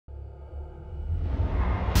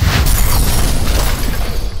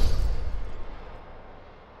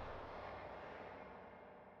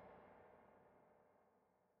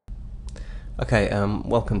Okay,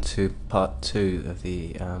 welcome to part 2 of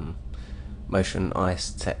the motion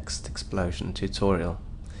ice text explosion tutorial.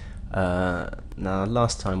 Now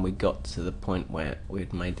last time we got to the point where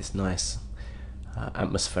we'd made this nice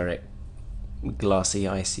atmospheric, glassy,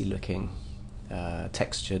 icy looking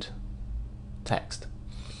textured text.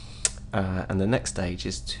 And the next stage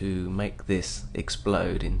is to make this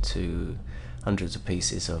explode into hundreds of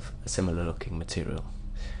pieces of a similar looking material.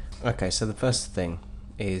 Okay, so the first thing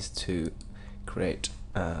is to create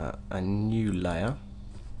a new layer.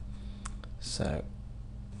 So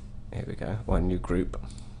here we go, one new group.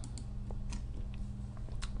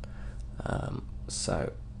 And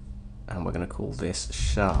we're going to call this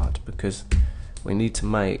shard because we need to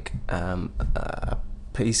make a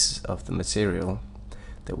piece of the material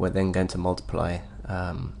that we're then going to multiply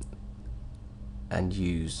and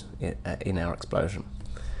use in our explosion.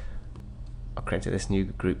 I've created this new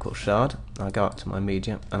group called shard. I go up to my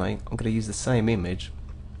media and I'm going to use the same image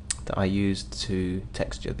that I used to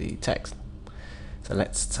texture the text. So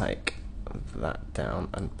let's take that down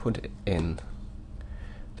and put it in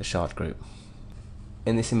the shard group.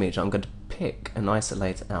 In this image I'm going to pick and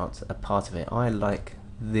isolate out a part of it. I like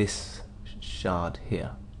this shard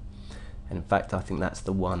here, and in fact I think that's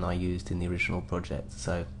the one I used in the original project.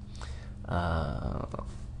 So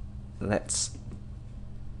let's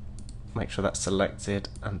make sure that's selected,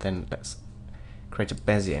 and then let's create a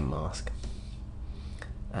Bezier mask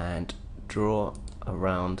and draw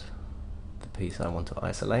around the piece I want to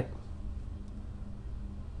isolate.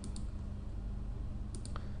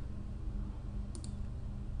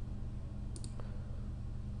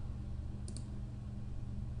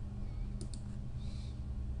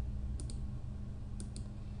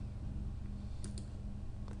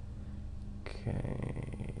 Okay.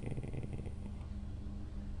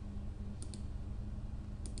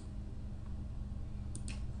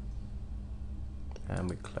 And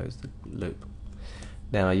we close the loop.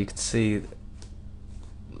 Now you can see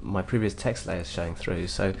my previous text layer is showing through,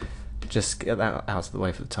 so just get that out of the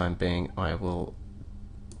way for the time being. I will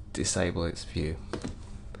disable its view,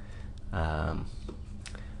 and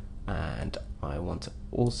I want to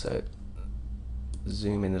also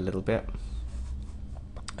zoom in a little bit.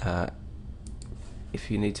 If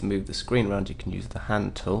you need to move the screen around, you can use the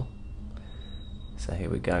hand tool. So here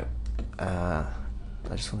we go. I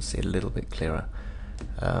just want to see a little bit clearer.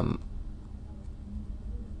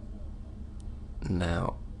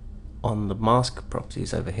 Now on the mask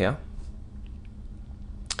properties over here,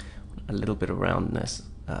 a little bit of roundness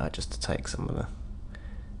just to take some of the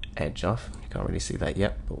edge off. You can't really see that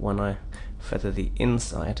yet, but when I feather the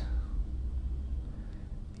inside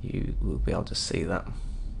you will be able to see that.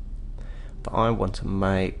 But I want to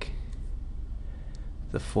make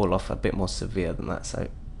the fall off a bit more severe than that, so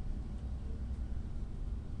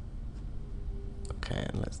okay,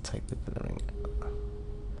 and let's take the feathering.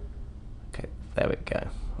 Okay, there we go.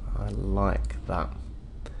 I like that.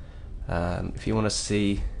 If you want to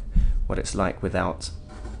see what it's like without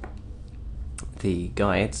the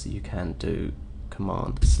guides, you can do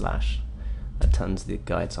Command / that turns the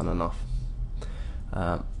guides on and off.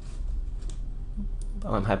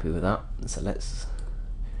 I'm happy with that, so let's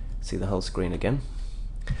see the whole screen again.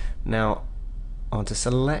 Now I want to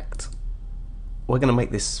select, we're going to make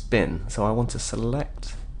this spin, so I want to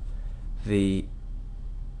select the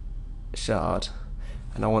shard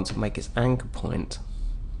and I want to make its anchor point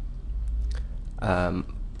a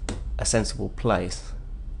sensible place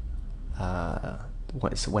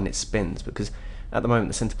when it spins, because at the moment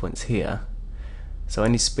the center point's here, so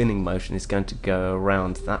any spinning motion is going to go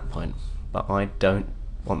around that point, but I don't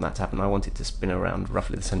want that to happen. I want it to spin around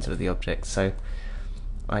roughly the center of the object. So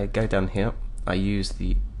I go down here, I use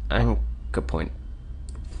the anchor point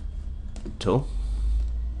tool,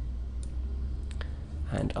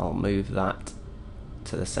 and I'll move that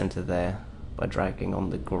to the center there by dragging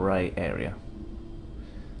on the grey area.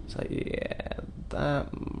 So yeah, that'll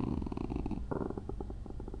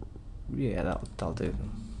do.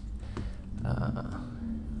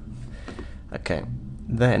 Okay,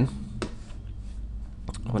 then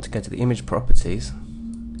I want to go to the image properties,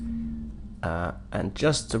 and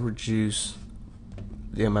just to reduce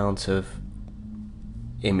the amount of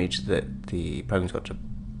image that the program's got to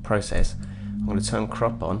process, I'm going to turn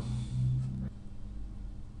crop on.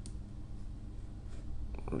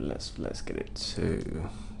 Let's get it to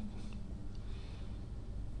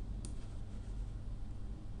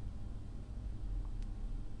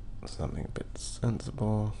something a bit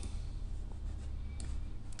sensible.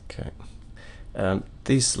 Okay.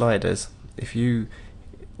 These sliders,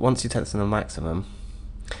 once you take this to the maximum,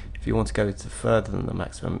 if you want to go to further than the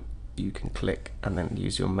maximum, you can click and then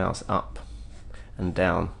use your mouse up and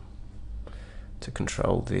down to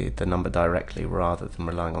control the number directly rather than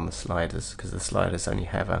relying on the sliders, because the sliders only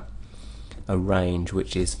have a range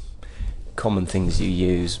which is common things you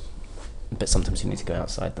use, but sometimes you need to go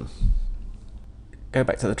outside them. Go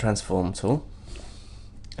back to the transform tool,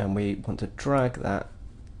 and we want to drag that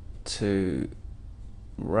to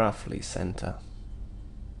roughly center.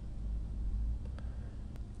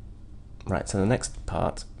 Right, so the next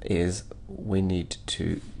part is we need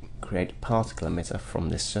to create a particle emitter from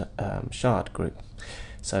this shard group.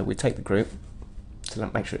 So we take the group, so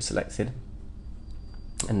make sure it's selected,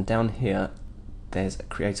 and down here there's a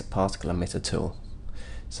create a particle emitter tool.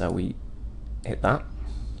 So we hit that,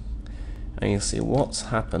 and you'll see what's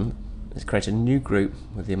happened is create a new group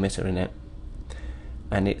with the emitter in it,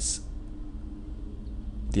 and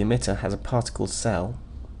the emitter has a particle cell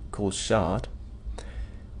called shard,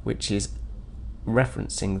 which is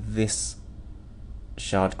referencing this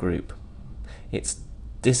shard group. It's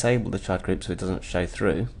disabled the shard group so it doesn't show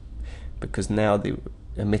through, because now the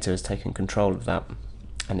emitter has taken control of that,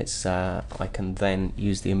 and it's I can then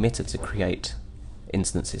use the emitter to create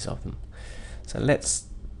instances of them. So let's,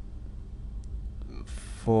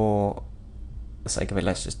 for the sake of it,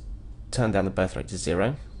 let's just turn down the birth rate to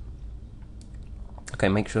 0. Okay,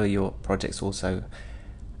 make sure your project's also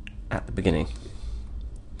at the beginning.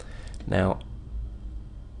 Now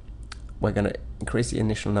we're going to increase the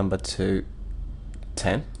initial number to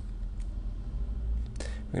 10.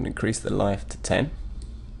 We're going to increase the life to 10,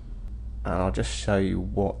 and I'll just show you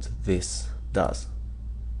what this does.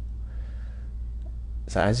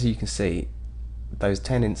 So as you can see, those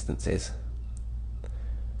 10 instances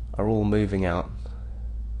are all moving out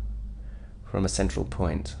from a central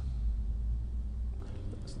point.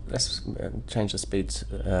 Let's change the speed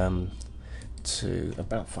to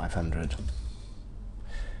about 500.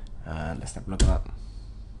 Let's have a look at that.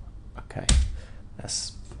 Okay,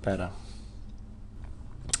 that's better.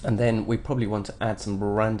 And then we probably want to add some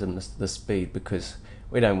randomness to the speed, because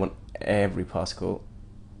we don't want every particle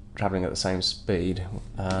traveling at the same speed.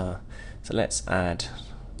 So let's add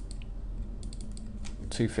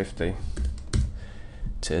 250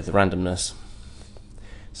 to the randomness.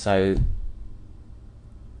 So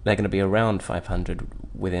they're going to be around 500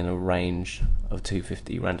 within a range of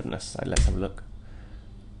 250 randomness. So let's have a look.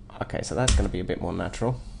 Okay, so that's going to be a bit more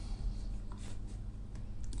natural.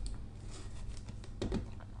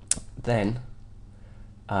 Then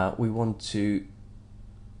we want to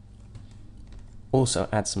also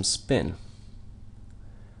add some spin.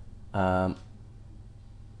 So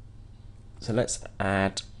let's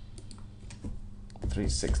add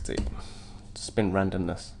 360 spin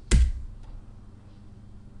randomness.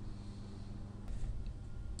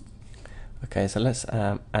 Okay, so let's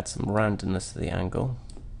add some randomness to the angle.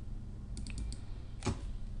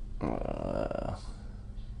 Let's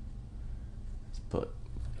put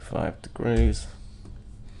 5 degrees.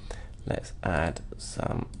 Let's add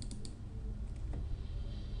some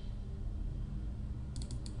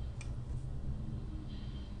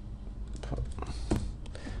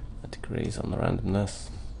degrees on the randomness.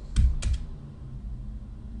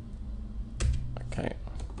 Okay,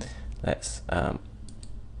 let's 100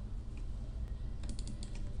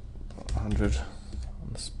 on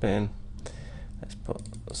the spin. Let's put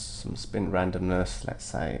some spin randomness, let's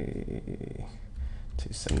say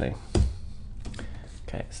 270.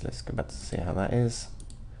 Okay, so let's go back to see how that is.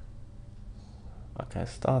 Okay,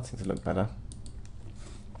 starting to look better.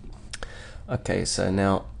 Okay, so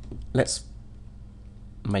now let's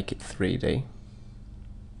make it 3D.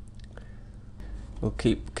 We'll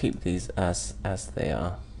keep these as they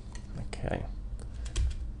are. Okay.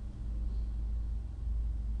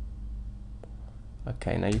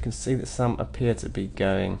 Okay, now you can see that some appear to be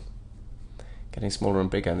getting smaller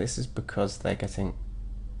and bigger, and this is because they're getting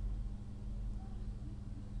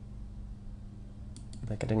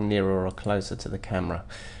nearer or closer to the camera.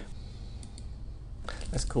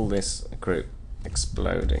 Let's call this group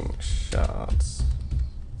Exploding Shards.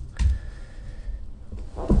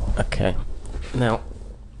 Okay, now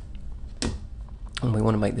we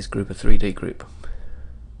want to make this group a 3D group.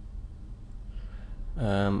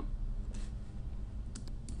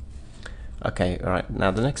 Okay, alright, now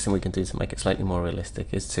the next thing we can do to make it slightly more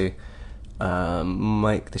realistic is to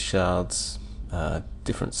make the shards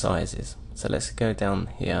different sizes. So let's go down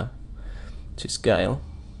here to scale,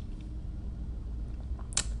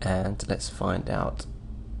 and let's find out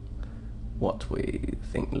what we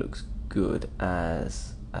think looks good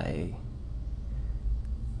as a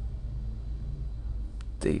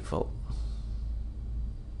default.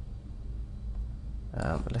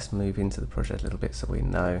 But let's move into the project a little bit so we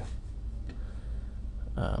know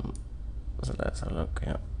So let's have a look.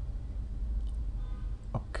 Yeah.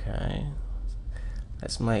 Okay.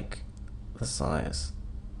 Let's make the size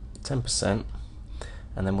 10%,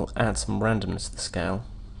 and then we'll add some randomness to the scale.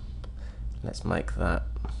 Let's make that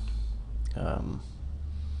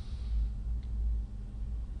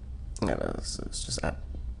let's just add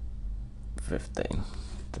 15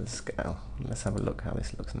 to the scale. Let's have a look how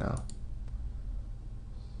this looks now.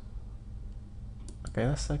 Okay,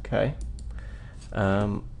 that's okay.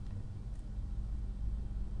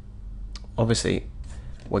 Obviously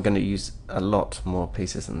we're going to use a lot more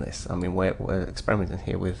pieces than this. I mean, we're experimenting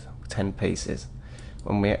here with 10 pieces.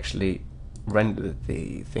 When we actually render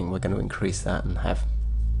the thing, we're going to increase that and have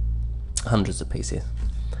hundreds of pieces.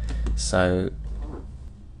 So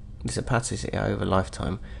this opacity over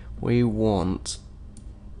lifetime, we want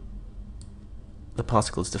the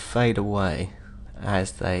particles to fade away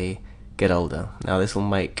as they get older. Now this will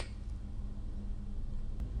make,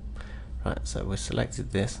 right, so we've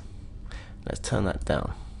selected this. Let's turn that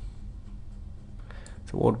down.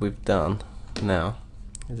 So what we've done now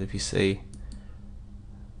is, if you see,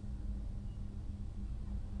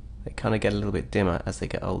 they kind of get a little bit dimmer as they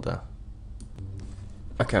get older.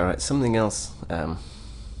 Okay, right, something else I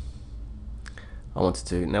want to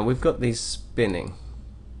do. Now we've got these spinning,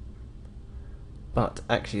 but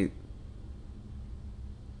actually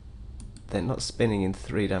they're not spinning in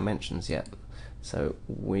 3 dimensions yet. So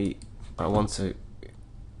I want to,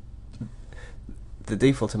 the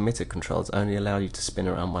default emitter controls only allow you to spin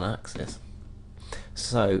around one axis.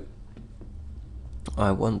 So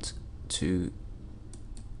I want to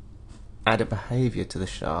add a behavior to the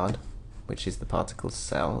shard, which is the particle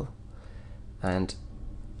cell, and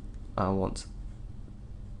I want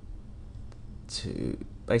to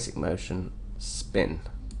basic motion spin.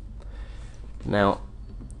 Now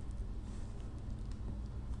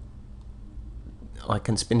I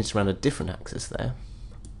can spin it around a different axis there,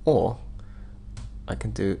 or I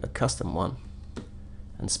can do a custom one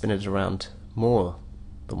and spin it around more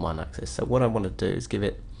than one axis. So what I want to do is give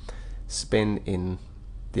it spin in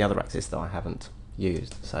the other axis that I haven't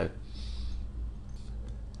used. So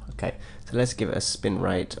okay, so let's give it a spin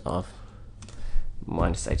rate of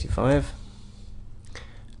 -85,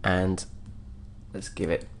 and let's give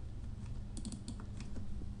it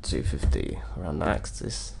 250 around the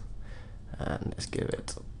axis, and let's give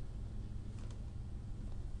it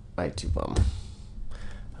 81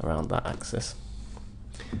 around that axis.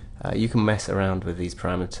 You can mess around with these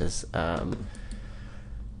parameters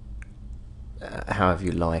however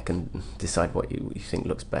you like and decide what you think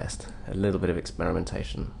looks best. A little bit of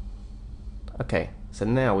experimentation. Okay, so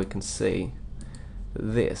now we can see that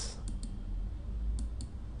this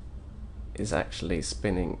is actually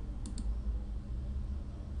spinning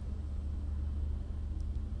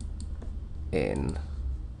in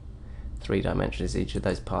 3 dimensions, each of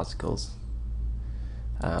those particles.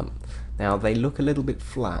 Now they look a little bit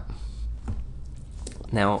flat.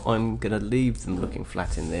 Now I'm going to leave them looking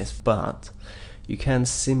flat in this, but you can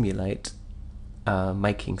simulate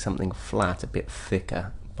making something flat a bit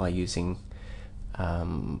thicker by using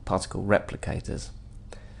particle replicators.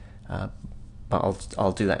 But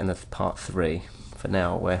I'll do that in the part 3. For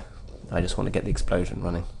now, where I just want to get the explosion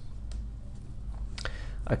running.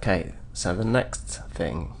 Okay, so the next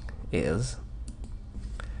thing is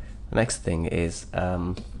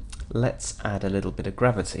let's add a little bit of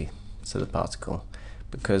gravity to the particle,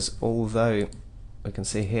 because although we can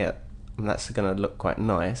see here that's going to look quite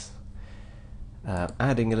nice,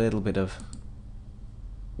 adding a little bit of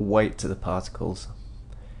weight to the particles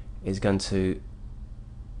is going to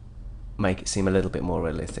make it seem a little bit more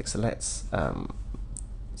realistic. So let's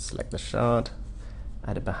select the shard,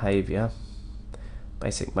 add a behavior,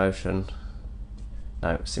 basic motion,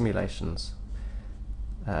 no, simulations,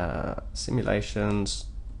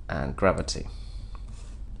 and gravity.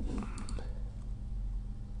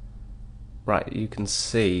 Right, you can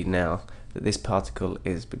see now that this particle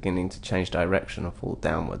is beginning to change direction or fall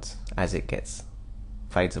downwards as it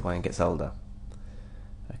fades away and gets older.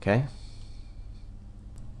 Okay?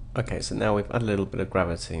 Okay, so now we've added a little bit of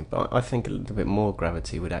gravity, but I think a little bit more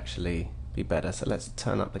gravity would actually be better. So let's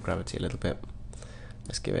turn up the gravity a little bit.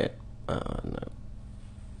 Let's give it, no,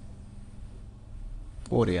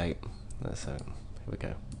 48. So here we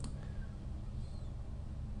go.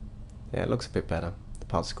 Yeah, it looks a bit better. The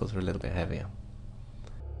particles are a little bit heavier.